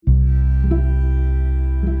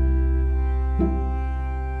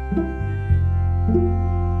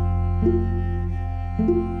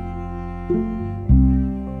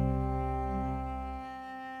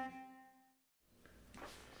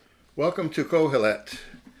Welcome to Kohelet.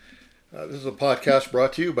 This is a podcast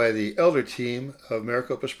brought to you by the elder team of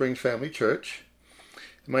Maricopa Springs Family Church.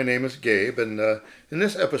 My name is Gabe, and in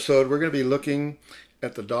this episode we're going to be looking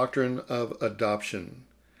at the doctrine of adoption.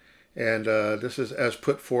 And this is as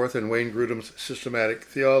put forth in Wayne Grudem's systematic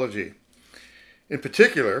theology. In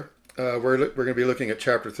particular, we're going to be looking at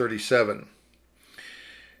chapter 37.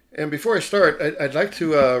 And before I start, I'd like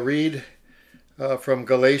to read from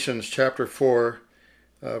Galatians chapter 4,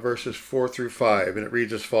 verses 4 through 5, and it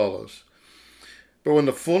reads as follows. But when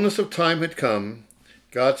the fullness of time had come,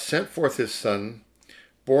 God sent forth his Son,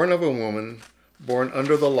 born of a woman, born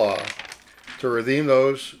under the law, to redeem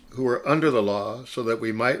those who were under the law, so that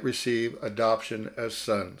we might receive adoption as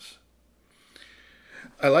sons.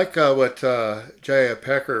 I like what J.I.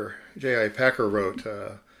 Packer wrote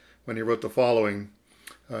when he wrote the following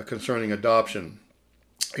concerning adoption.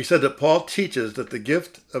 He said that Paul teaches that the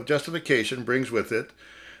gift of justification brings with it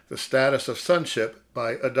the status of sonship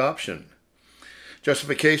by adoption.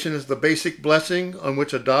 Justification is the basic blessing on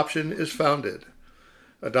which adoption is founded.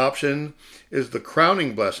 Adoption is the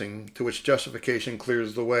crowning blessing to which justification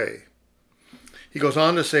clears the way. He goes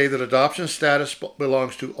on to say that adoption status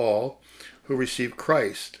belongs to all who receive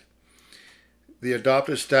Christ. The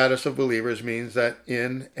adopted status of believers means that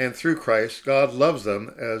in and through Christ, God loves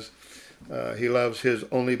them as he loves his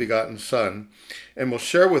only begotten Son, and will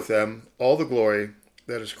share with them all the glory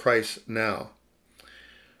that is Christ's now.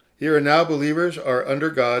 Here and now, believers are under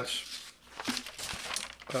God's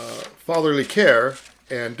fatherly care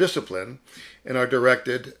and discipline, and are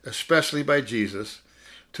directed, especially by Jesus,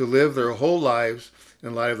 to live their whole lives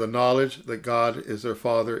in light of the knowledge that God is their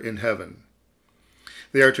Father in heaven.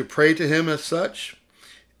 They are to pray to him as such,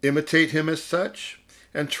 imitate him as such,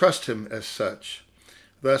 and trust him as such,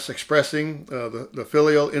 thus expressing the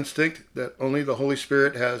filial instinct that only the Holy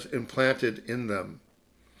Spirit has implanted in them.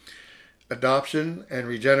 Adoption and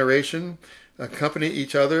regeneration accompany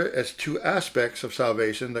each other as two aspects of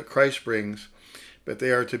salvation that Christ brings, but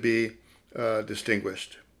they are to be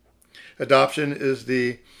distinguished. Adoption is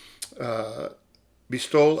the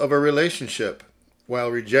bestowal of a relationship, while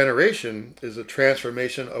regeneration is the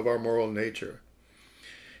transformation of our moral nature.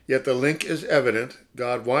 Yet the link is evident.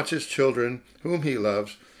 God wants his children, whom he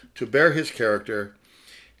loves, to bear his character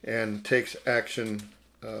and takes action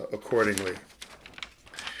accordingly.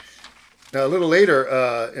 Now, a little later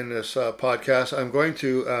in this podcast, I'm going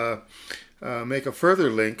to make a further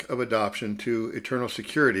link of adoption to eternal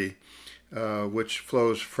security, which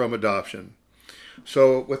flows from adoption.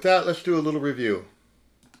 So with that, let's do a little review.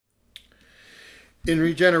 In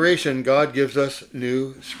regeneration, God gives us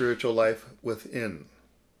new spiritual life within.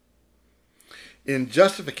 In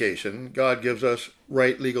justification, God gives us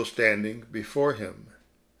right legal standing before him.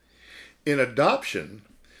 In adoption,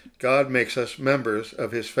 God makes us members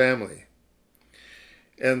of his family.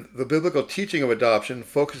 And the biblical teaching of adoption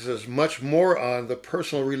focuses much more on the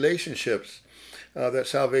personal relationships that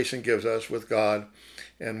salvation gives us with God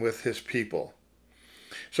and with his people.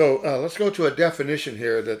 So let's go to a definition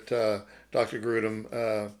here that Dr.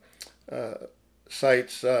 Grudem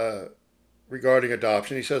cites regarding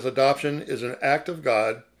adoption. He says, adoption is an act of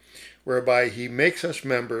God whereby he makes us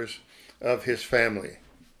members of his family.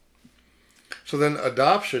 So then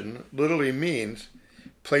adoption literally means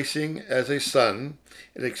placing as a son.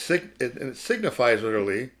 It signifies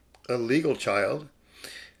literally a legal child.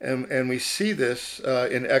 And we see this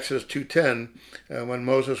in Exodus 2:10 when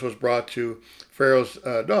Moses was brought to Pharaoh's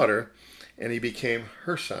daughter and he became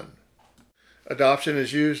her son. Adoption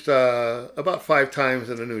is used about 5 times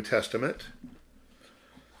in the New Testament.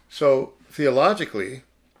 So theologically,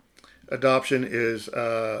 adoption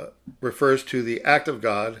refers to the act of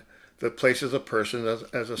God that places a person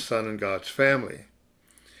as a son in God's family.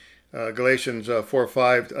 Galatians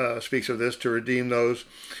 4:5 speaks of this, to redeem those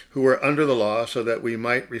who were under the law so that we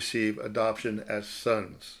might receive adoption as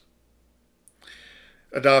sons.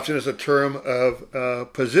 Adoption is a term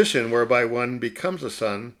of position whereby one becomes a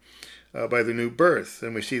son by the new birth.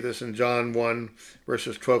 And we see this in John 1,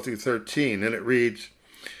 verses 12 through 13. And it reads,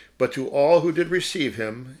 "But to all who did receive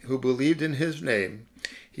him, who believed in his name,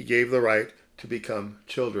 he gave the right to become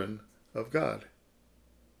children of God."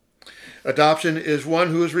 Adoption is one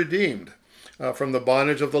who is redeemed from the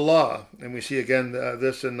bondage of the law. And we see again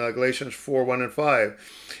this in Galatians 4, 1 and 5.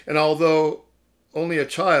 And although only a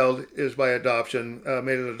child is by adoption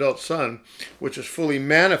made an adult son, which is fully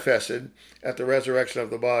manifested at the resurrection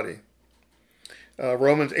of the body.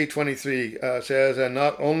 Romans 8:23 says, "And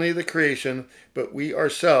not only the creation, but we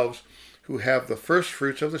ourselves, who have the first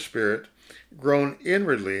fruits of the Spirit, groan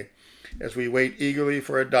inwardly as we wait eagerly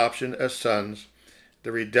for adoption as sons,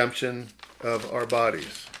 the redemption of our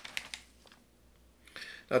bodies."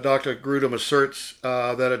 Dr. Grudem asserts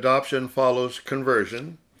that adoption follows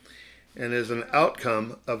conversion and is an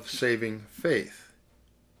outcome of saving faith.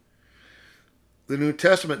 The New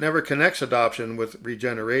Testament never connects adoption with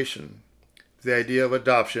regeneration. The idea of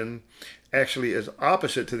adoption actually is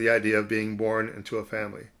opposite to the idea of being born into a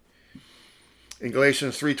family. In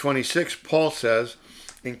Galatians 3:26, Paul says,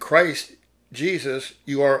 "In Christ Jesus,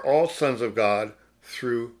 you are all sons of God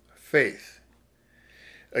through faith."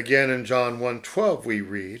 Again, in John 1:12, we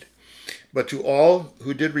read, "But to all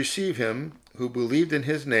who did receive him, who believed in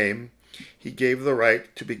his name, he gave the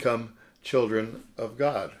right to become children of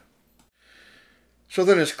God." So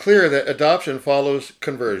then it's clear that adoption follows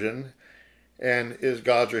conversion and is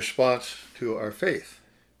God's response to our faith.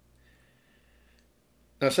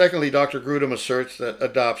 Now, secondly, Dr. Grudem asserts that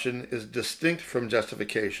adoption is distinct from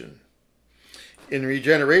justification. In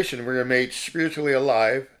regeneration, we are made spiritually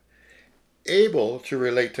alive, able to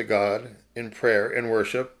relate to God in prayer and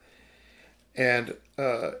worship, and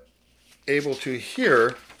able to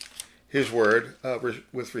hear his word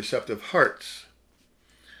with receptive hearts.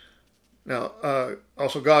 Now,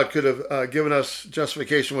 also God could have given us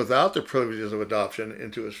justification without the privileges of adoption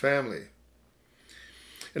into his family.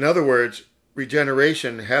 In other words,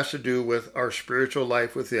 regeneration has to do with our spiritual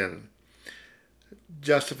life within.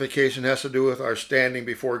 Justification has to do with our standing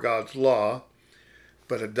before God's law,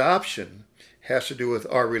 but adoption has to do with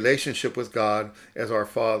our relationship with God as our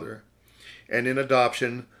Father. And in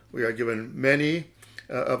adoption, we are given many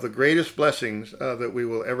of the greatest blessings that we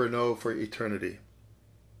will ever know for eternity.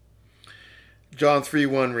 John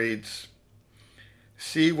 3:1 reads,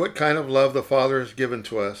 "See what kind of love the Father has given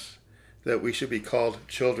to us, that we should be called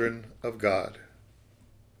children of God."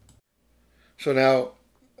 So now,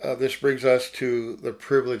 this brings us to the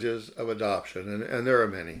privileges of adoption, and there are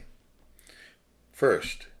many.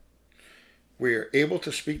 First, we are able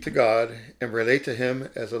to speak to God and relate to him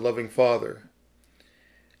as a loving Father.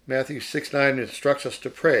 Matthew 6:9 instructs us to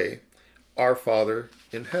pray, "Our Father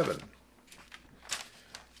in heaven."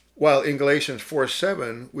 While in Galatians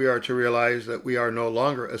 4:7, we are to realize that we are no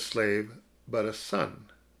longer a slave, but a son.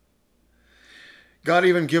 God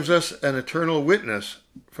even gives us an eternal witness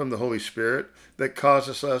from the Holy Spirit that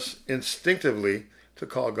causes us instinctively to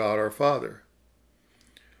call God our Father.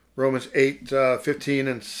 Romans 8:15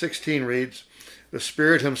 and 16 reads, "The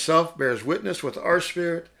Spirit himself bears witness with our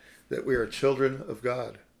spirit that we are children of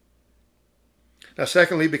God." Now,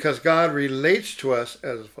 secondly, because God relates to us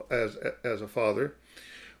as a father,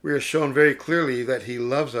 we are shown very clearly that he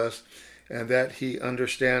loves us and that he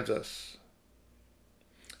understands us.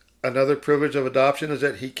 Another privilege of adoption is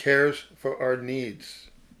that he cares for our needs.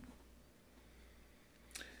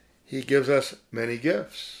 He gives us many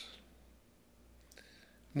gifts.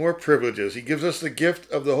 More privileges. He gives us the gift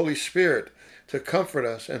of the Holy Spirit to comfort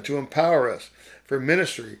us and to empower us for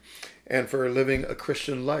ministry and for living a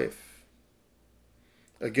Christian life.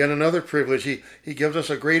 Again, another privilege. He gives us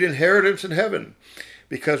a great inheritance in heaven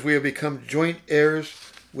because we have become joint heirs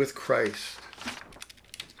with Christ.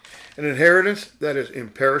 An inheritance that is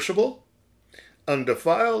imperishable,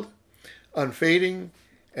 undefiled, unfading,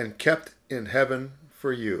 and kept in heaven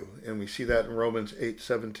for you. And we see that in Romans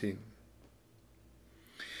 8:17.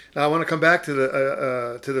 Now I want to come back to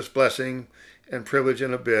this blessing and privilege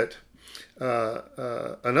in a bit.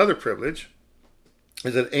 Another privilege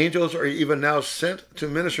is that angels are even now sent to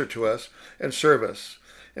minister to us and serve us.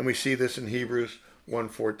 And we see this in Hebrews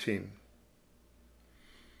 1:14.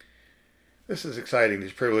 This is exciting,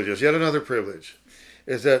 these privileges. Yet another privilege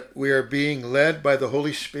is that we are being led by the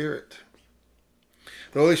Holy Spirit.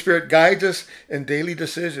 The Holy Spirit guides us in daily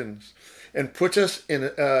decisions and puts us in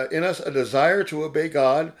us a desire to obey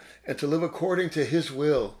God and to live according to his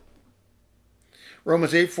will.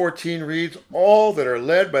 Romans 8:14 reads, "All that are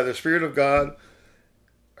led by the Spirit of God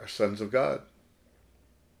are sons of God."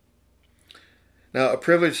 Now, a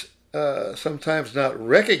privilege sometimes not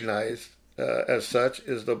recognized as such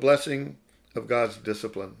is the blessing of God's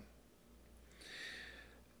discipline.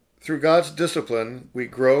 Through God's discipline, we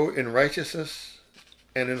grow in righteousness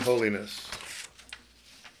and in holiness.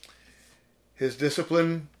 His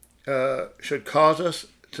discipline should cause us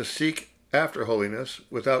to seek after holiness,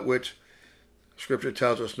 without which Scripture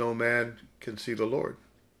tells us no man can see the Lord.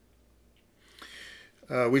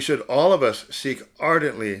 We should, all of us, seek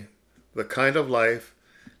ardently the kind of life,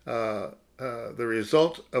 the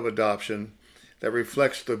result of adoption, that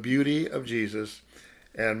reflects the beauty of Jesus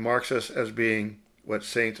and marks us as being what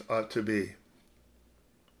saints ought to be.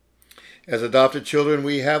 As adopted children,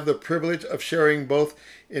 we have the privilege of sharing both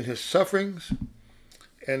in his sufferings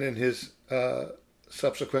and in his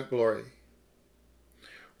subsequent glory.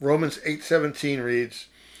 Romans 8:17 reads,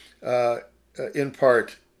 in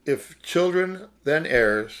part, if children, then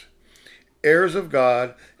heirs, heirs of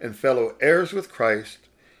God and fellow heirs with Christ,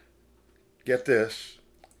 get this,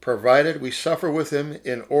 provided we suffer with him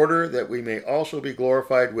in order that we may also be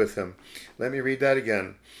glorified with him. Let me read that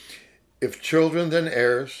again. If children, then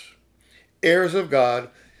heirs, heirs of God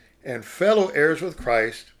and fellow heirs with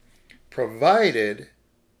Christ, provided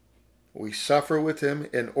we suffer with him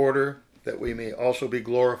in order that we may also be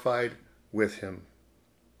glorified with him.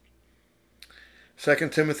 2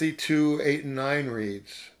 Timothy 2:8-9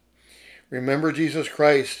 reads, Remember Jesus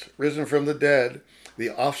Christ, risen from the dead, the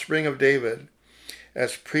offspring of David,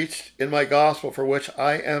 as preached in my gospel, for which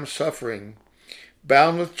I am suffering,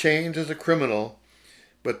 bound with chains as a criminal,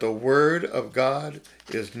 but the word of God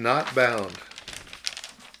is not bound.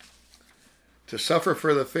 To suffer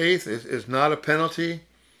for the faith is not a penalty,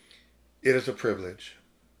 it is a privilege.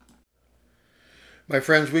 My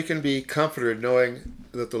friends, we can be comforted knowing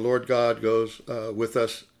that the Lord God goes with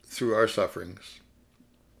us through our sufferings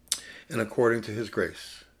and according to his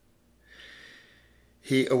grace.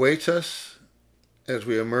 He awaits us as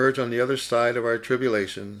we emerge on the other side of our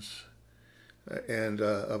tribulations and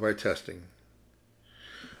of our testing.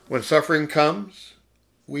 When suffering comes,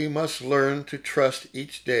 we must learn to trust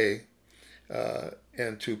each day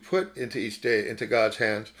and to put into each day into God's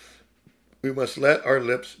hands. We must let our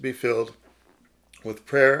lips be filled with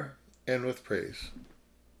prayer and with praise.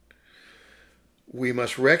 We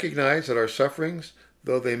must recognize that our sufferings,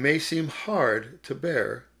 though they may seem hard to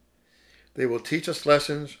bear, they will teach us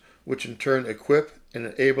lessons which in turn equip and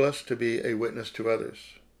enable us to be a witness to others.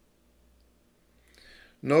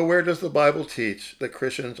 Nowhere does the Bible teach that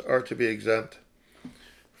Christians are to be exempt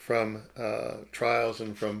from trials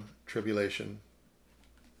and from tribulation.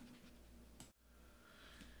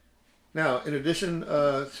 Now, in addition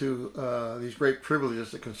to these great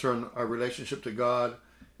privileges that concern our relationship to God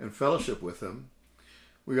and fellowship with him,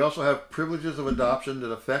 we also have privileges of adoption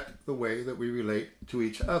that affect the way that we relate to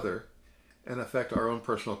each other and affect our own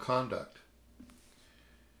personal conduct.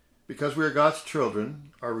 Because we are God's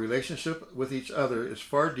children, our relationship with each other is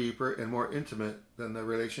far deeper and more intimate than the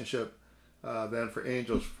relationship than for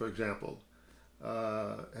angels, for example,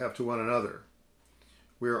 have to one another.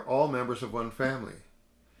 We are all members of one family.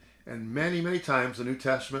 And many, many times the New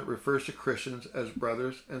Testament refers to Christians as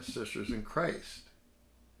brothers and sisters in Christ.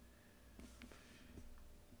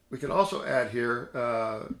 We can also add here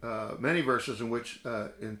many verses in which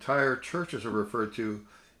entire churches are referred to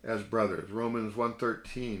as brothers. Romans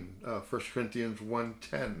 1:13, 1 Corinthians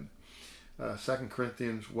 1:10, 2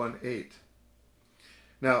 Corinthians 1:8.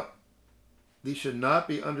 Now, these should not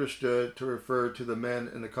be understood to refer to the men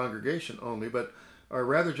in the congregation only, but are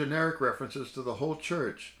rather generic references to the whole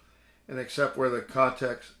church, and except where the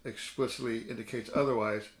context explicitly indicates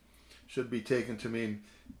otherwise, should be taken to mean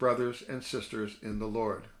brothers and sisters in the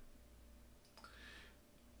Lord.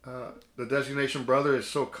 The designation brother is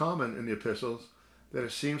so common in the epistles that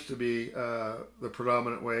it seems to be the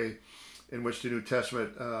predominant way in which the New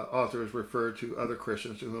Testament authors refer to other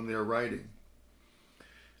Christians to whom they are writing.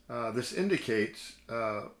 This indicates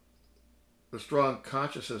the strong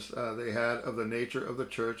consciousness they had of the nature of the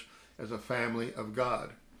church as a family of God.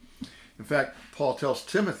 In fact, Paul tells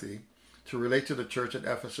Timothy to relate to the church at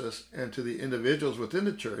Ephesus and to the individuals within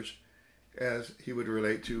the church as he would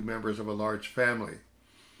relate to members of a large family.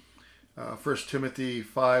 1 Timothy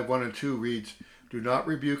 5:1-2 reads, Do not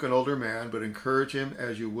rebuke an older man, but encourage him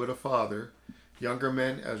as you would a father, younger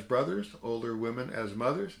men as brothers, older women as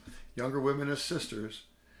mothers, younger women as sisters,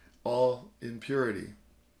 all in purity.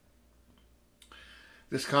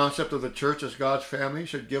 This concept of the church as God's family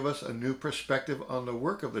should give us a new perspective on the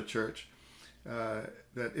work of the church, that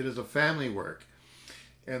it is a family work,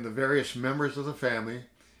 and the various members of the family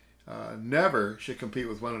never should compete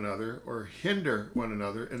with one another or hinder one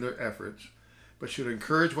another in their efforts, but should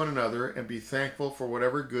encourage one another and be thankful for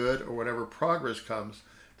whatever good or whatever progress comes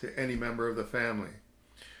to any member of the family.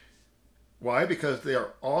 Why? Because they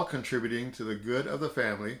are all contributing to the good of the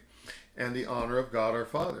family and the honor of God our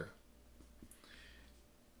Father.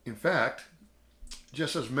 In fact,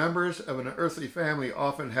 just as members of an earthly family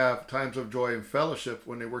often have times of joy and fellowship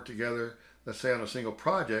when they work together, let's say on a single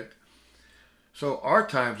project, so our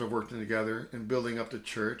times of working together and building up the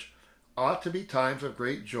church ought to be times of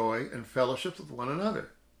great joy and fellowship with one another.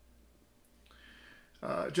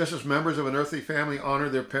 Just as members of an earthly family honor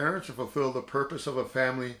their parents and fulfill the purpose of a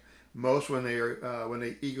family most when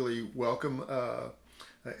they eagerly welcome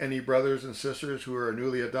any brothers and sisters who are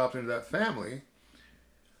newly adopted into that family,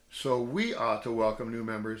 so we ought to welcome new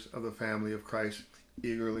members of the family of Christ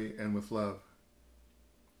eagerly and with love.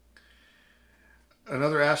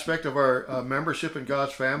 Another aspect of our membership in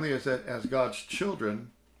God's family is that as God's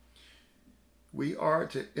children, we are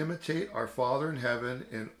to imitate our Father in heaven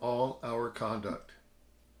in all our conduct.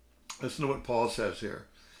 Listen to what Paul says here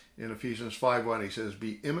in Ephesians 5:1. He says,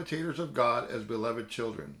 "Be imitators of God as beloved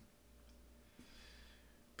children."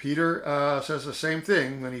 Peter says the same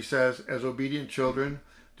thing when he says, "As obedient children,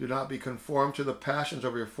 do not be conformed to the passions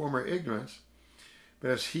of your former ignorance,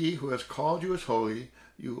 but as he who has called you is holy,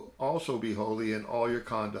 you also be holy in all your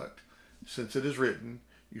conduct. Since it is written,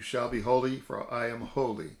 you shall be holy, for I am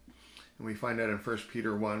holy." And we find that in 1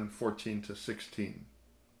 Peter 1:14-16.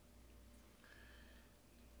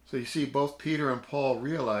 So you see, both Peter and Paul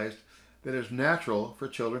realized that it is natural for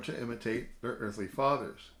children to imitate their earthly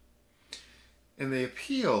fathers. And they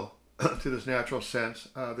appeal to this natural sense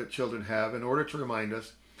that children have in order to remind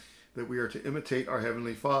us that we are to imitate our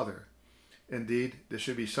Heavenly Father. Indeed, this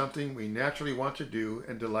should be something we naturally want to do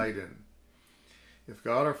and delight in. If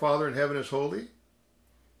God our Father in heaven is holy,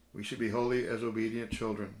 we should be holy as obedient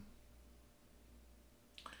children.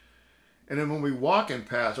 And then when we walk in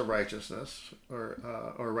paths of righteousness or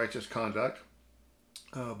righteous conduct,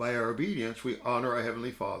 by our obedience, we honor our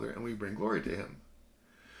Heavenly Father and we bring glory to Him.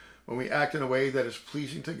 When we act in a way that is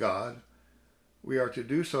pleasing to God, we are to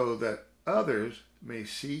do so that others may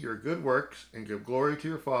see your good works and give glory to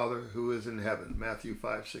your Father who is in heaven. Matthew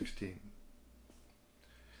 5:16.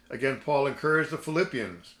 Again, Paul encouraged the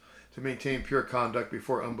Philippians to maintain pure conduct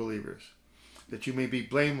before unbelievers, that you may be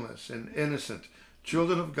blameless and innocent,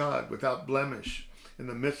 children of God without blemish, in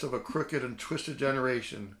the midst of a crooked and twisted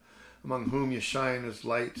generation, among whom you shine as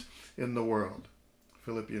light in the world.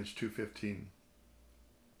 Philippians 2:15.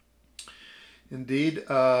 Indeed,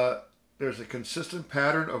 there's a consistent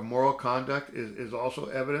pattern of moral conduct is also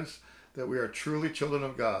evidence that we are truly children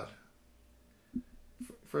of God.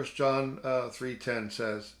 1 John 3:10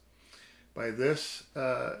 says, By this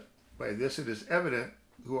it is evident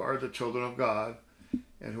who are the children of God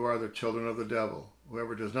and who are the children of the devil.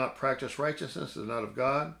 Whoever does not practice righteousness is not of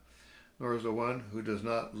God, nor is the one who does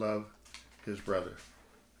not love his brother."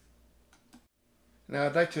 Now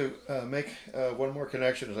I'd like to make one more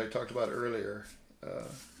connection, as I talked about earlier,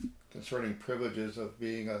 concerning privileges of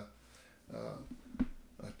being a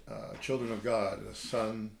children of God, a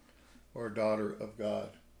son or daughter of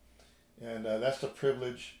God. And that's the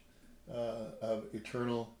privilege of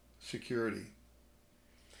eternal security.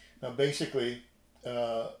 Now basically,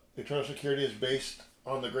 eternal security is based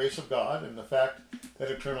on the grace of God and the fact that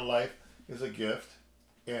eternal life is a gift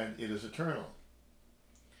and it is eternal.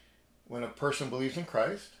 When a person believes in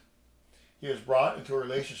Christ, he is brought into a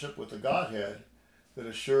relationship with the Godhead that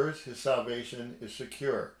assures his salvation is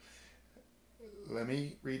secure. Let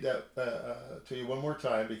me read that to you one more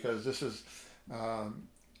time, because this is,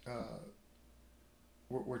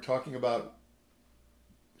 we're talking about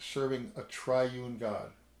serving a triune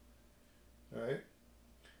God. All right?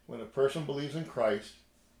 When a person believes in Christ,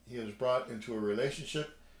 he is brought into a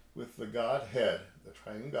relationship with the Godhead, the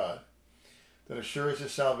triune God, that assures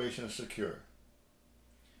his salvation is secure.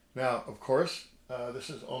 Now, of course, this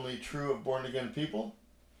is only true of born-again people.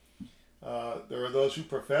 There are those who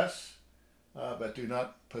profess, but do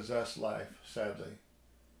not possess life, sadly.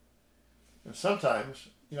 And sometimes,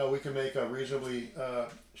 we can make a reasonably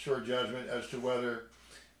sure judgment as to whether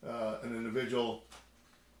an individual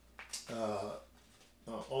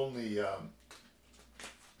only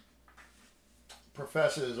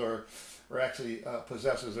professes or actually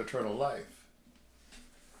possesses eternal life.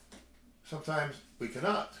 Sometimes we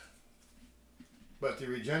cannot. But the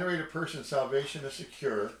regenerated person's salvation is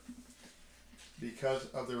secure because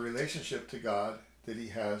of the relationship to God that he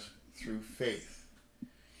has through faith.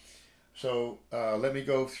 So let me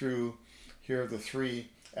go through here the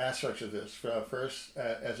three aspects of this. First,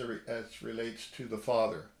 as relates to the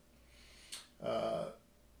Father.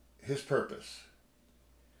 His purpose.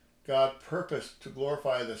 God purposed to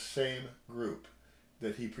glorify the same group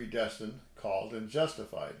that he predestined, called, and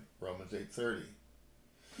justified. Romans 8:30.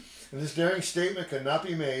 And this daring statement cannot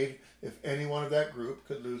be made if any one of that group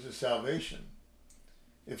could lose his salvation.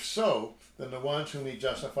 If so, then the ones whom he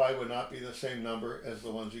justified would not be the same number as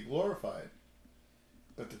the ones he glorified.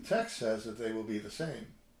 But the text says that they will be the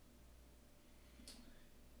same,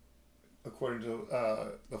 according to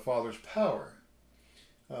the Father's power.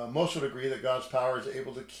 Most would agree that God's power is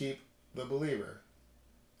able to keep the believer,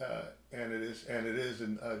 and it is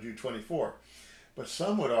in Jude 24. But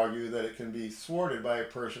some would argue that it can be thwarted by a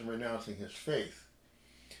person renouncing his faith.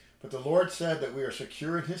 But the Lord said that we are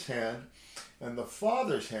secure in his hand and the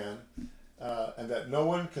Father's hand, and that no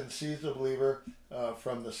one can seize the believer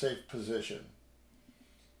from the safe position.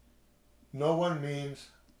 No one means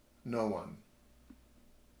no one.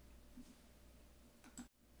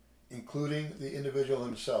 including the individual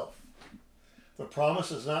himself. The promise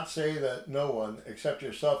does not say that no one except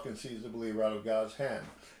yourself can seize the believer out of God's hand.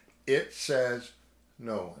 It says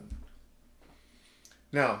no one.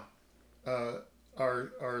 Now,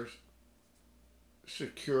 our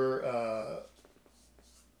security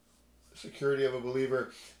of a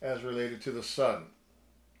believer as related to the Son.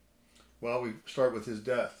 Well, we start with his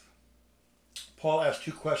death. Paul asks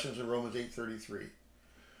two questions in Romans 8:33.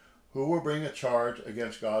 Who will bring a charge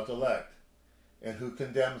against God's elect, and who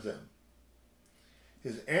condemns them?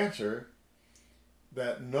 His answer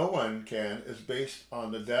that no one can is based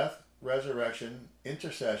on the death, resurrection,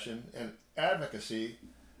 intercession, and advocacy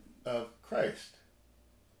of Christ.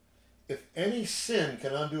 If any sin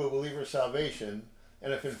can undo a believer's salvation,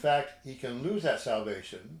 and if in fact he can lose that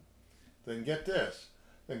salvation, then get this,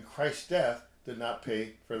 then Christ's death did not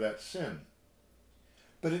pay for that sin.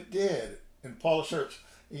 But it did, and Paul asserts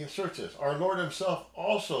this, our Lord himself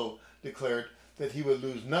also declared that he would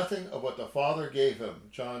lose nothing of what the Father gave him,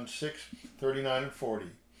 John 6:39 and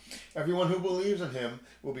 40. Everyone who believes in him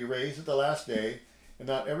will be raised at the last day, and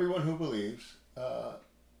not everyone who believes, not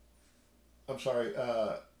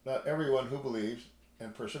everyone who believes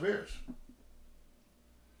and perseveres.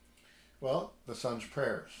 Well, the Son's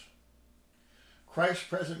prayers. Christ's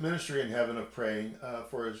present ministry in heaven of praying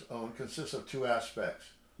for his own consists of two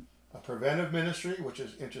aspects. A preventive ministry, which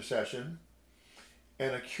is intercession,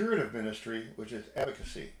 and a curative ministry, which is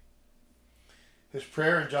advocacy. His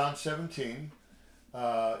prayer in John 17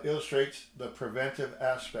 illustrates the preventive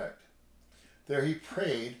aspect. There he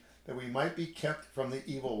prayed that we might be kept from the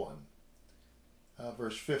evil one,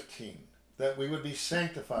 verse 15. That we would be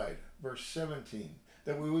sanctified, verse 17.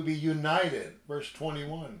 That we would be united, verse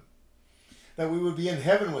 21. That we would be in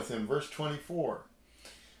heaven with him, verse 24.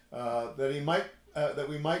 That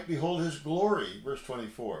we might behold his glory, verse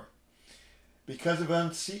 24. Because of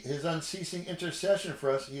his unceasing intercession for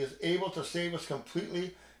us, he is able to save us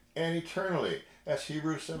completely and eternally. That's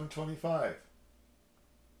Hebrews 7:25.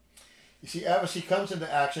 You see, advocacy comes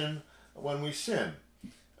into action when we sin.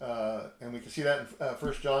 And we can see that in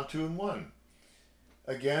 1 John 2 and 1.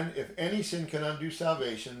 Again, if any sin can undo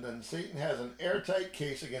salvation, then Satan has an airtight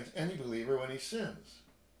case against any believer when he sins.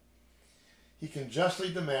 He can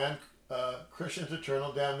justly demand Christians'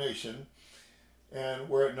 eternal damnation, and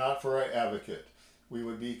were it not for our advocate, we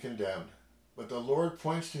would be condemned. But the Lord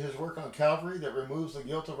points to his work on Calvary that removes the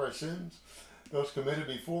guilt of our sins, those committed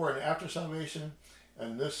before and after salvation,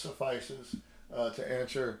 and this suffices to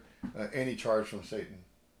answer any charge from Satan.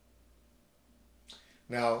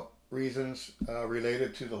 Now, reasons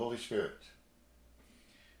related to the Holy Spirit.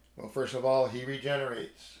 Well, first of all, he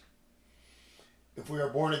regenerates. If we are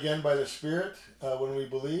born again by the Spirit when we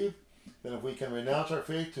believe, then if we can renounce our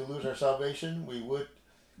faith to lose our salvation, we would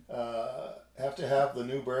have to have the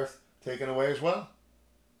new birth taken away as well.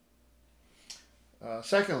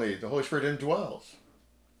 Secondly, the Holy Spirit indwells.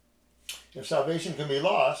 If salvation can be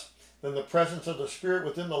lost, then the presence of the Spirit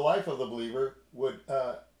within the life of the believer would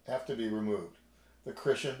have to be removed. The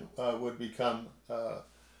Christian would become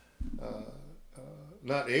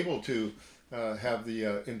not able to have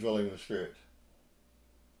the indwelling of the Spirit.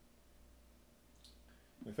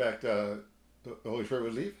 In fact, the Holy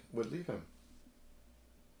Spirit would leave him.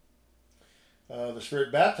 The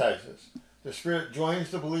Spirit baptizes. The Spirit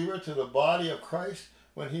joins the believer to the body of Christ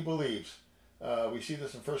when he believes. We see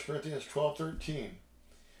this in 1 Corinthians 12:13.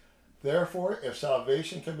 Therefore, if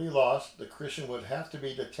salvation can be lost, the Christian would have to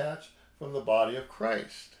be detached from the body of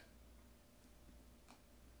Christ.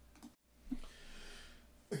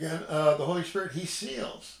 Again, the Holy Spirit, he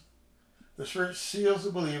seals. The Spirit seals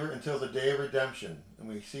the believer until the day of redemption. And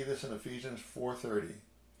we see this in Ephesians 4:30.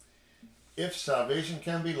 If salvation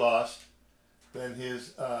can be lost, then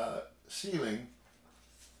his sealing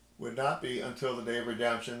would not be until the day of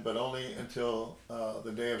redemption, but only until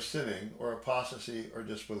the day of sinning or apostasy or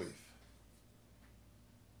disbelief.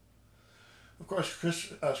 Of course,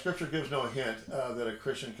 Scripture gives no hint that a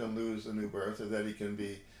Christian can lose the new birth, or that he can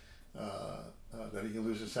be that he can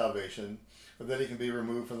lose his salvation, or that he can be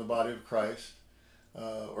removed from the body of Christ,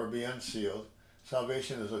 or be unsealed.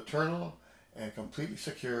 Salvation is eternal and completely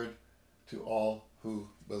secured to all who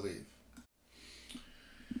believe.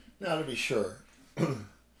 Now, to be sure,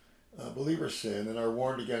 believers sin and are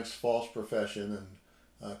warned against false profession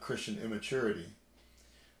and Christian immaturity.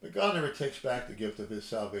 But God never takes back the gift of his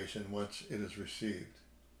salvation once it is received.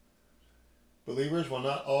 Believers will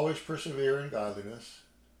not always persevere in godliness.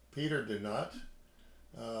 Peter did not.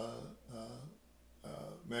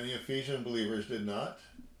 Many Ephesian believers did not.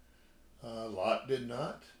 Lot did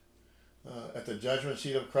not. At the judgment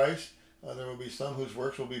seat of Christ, There will be some whose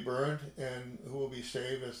works will be burned and who will be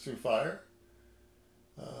saved as through fire.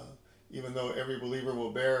 Even though every believer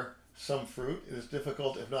will bear some fruit, it is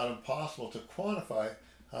difficult, if not impossible, to quantify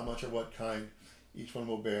how much or what kind each one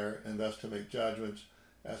will bear, and thus to make judgments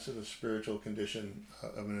as to the spiritual condition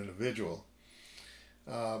of an individual.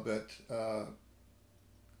 But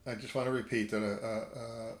I just want to repeat that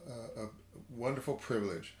a wonderful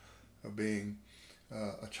privilege of being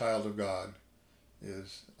a child of God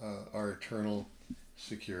is our eternal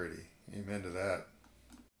security. Amen to that.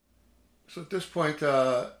 So at this point,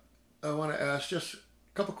 I want to ask just a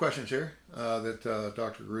couple questions here that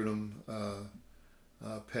Dr. Grudem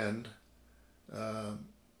penned.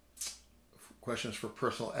 Questions for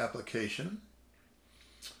personal application.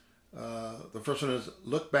 The first one is,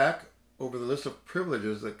 look back over the list of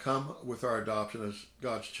privileges that come with our adoption as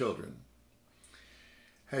God's children.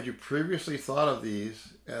 Had you previously thought of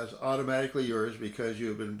these as automatically yours because you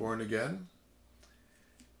have been born again?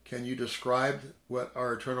 Can you describe what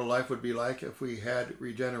our eternal life would be like if we had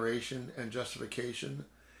regeneration and justification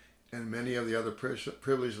and many of the other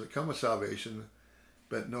privileges that come with salvation,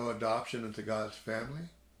 but no adoption into God's family?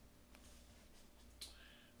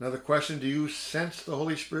 Another question, do you sense the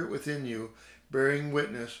Holy Spirit within you bearing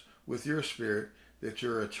witness with your spirit that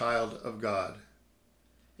you're a child of God?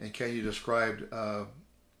 And can you describe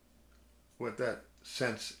what that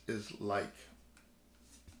sense is like?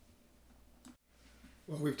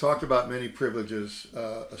 Well, we've talked about many privileges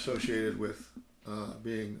associated with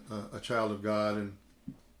being a child of God, and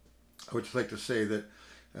I would just like to say that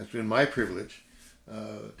it's been my privilege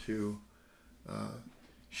to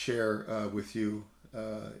share with you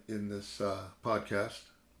in this podcast.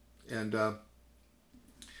 And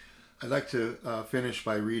I'd like to finish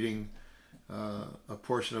by reading a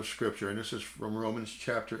portion of Scripture, and this is from Romans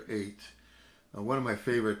chapter 8, one of my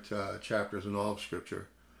favorite chapters in all of Scripture.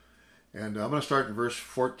 And I'm going to start in verse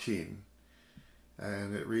 14,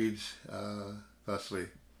 and it reads thusly: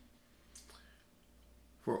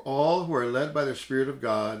 For all who are led by the Spirit of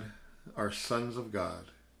God are sons of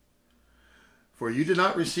God. For you did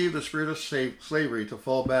not receive the spirit of slavery to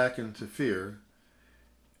fall back into fear,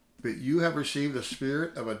 but you have received the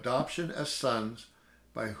spirit of adoption as sons,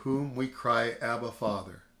 by whom we cry, Abba,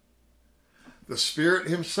 Father. The Spirit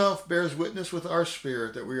himself bears witness with our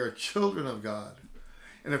spirit that we are children of God.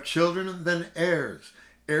 And if children, then heirs,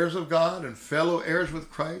 heirs of God and fellow heirs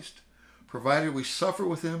with Christ, provided we suffer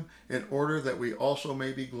with him in order that we also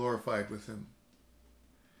may be glorified with him.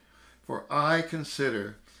 For I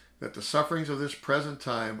consider that the sufferings of this present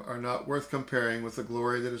time are not worth comparing with the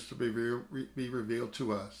glory that is to be revealed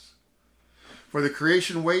to us. For the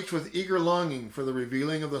creation waits with eager longing for the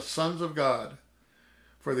revealing of the sons of God.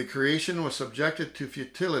 For the creation was subjected to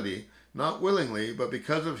futility, not willingly, but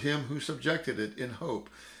because of him who subjected it, in hope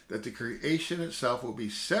that the creation itself will be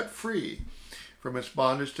set free from its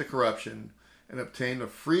bondage to corruption and obtain the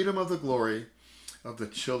freedom of the glory of the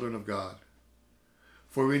children of God.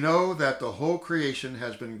 For we know that the whole creation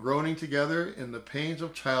has been groaning together in the pains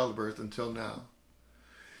of childbirth until now.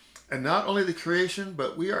 And not only the creation,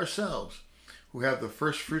 but we ourselves, who have the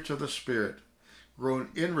first fruits of the Spirit, groan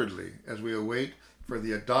inwardly as we await for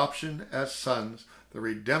the adoption as sons, the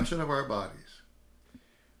redemption of our bodies.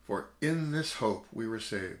 For in this hope we were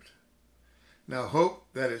saved. Now hope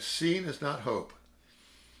that is seen is not hope.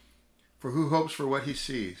 For who hopes for what he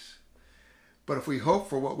sees? But if we hope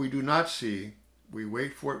for what we do not see, we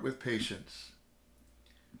wait for it with patience.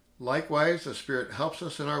 Likewise, the Spirit helps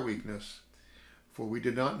us in our weakness, for we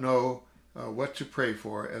did not know what to pray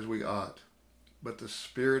for as we ought. But the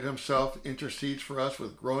Spirit himself intercedes for us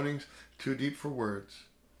with groanings too deep for words.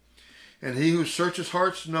 And he who searches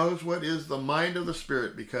hearts knows what is the mind of the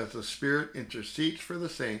Spirit, because the Spirit intercedes for the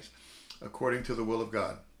saints according to the will of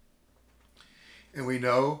God. And we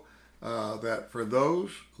know that for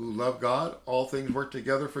those who love God, all things work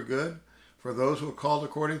together for good, for those who are called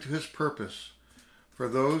according to his purpose. For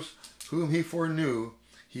those whom he foreknew,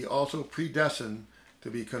 he also predestined to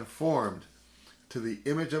be conformed to the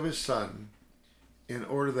image of his Son, in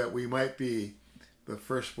order that we might be the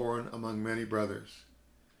firstborn among many brothers.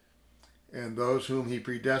 And those whom he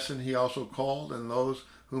predestined, he also called, and those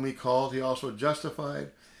whom he called, he also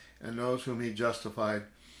justified, and those whom he justified,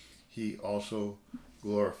 he also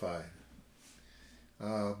glorified.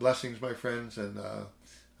 Blessings, my friends, and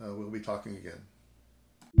we'll be talking again.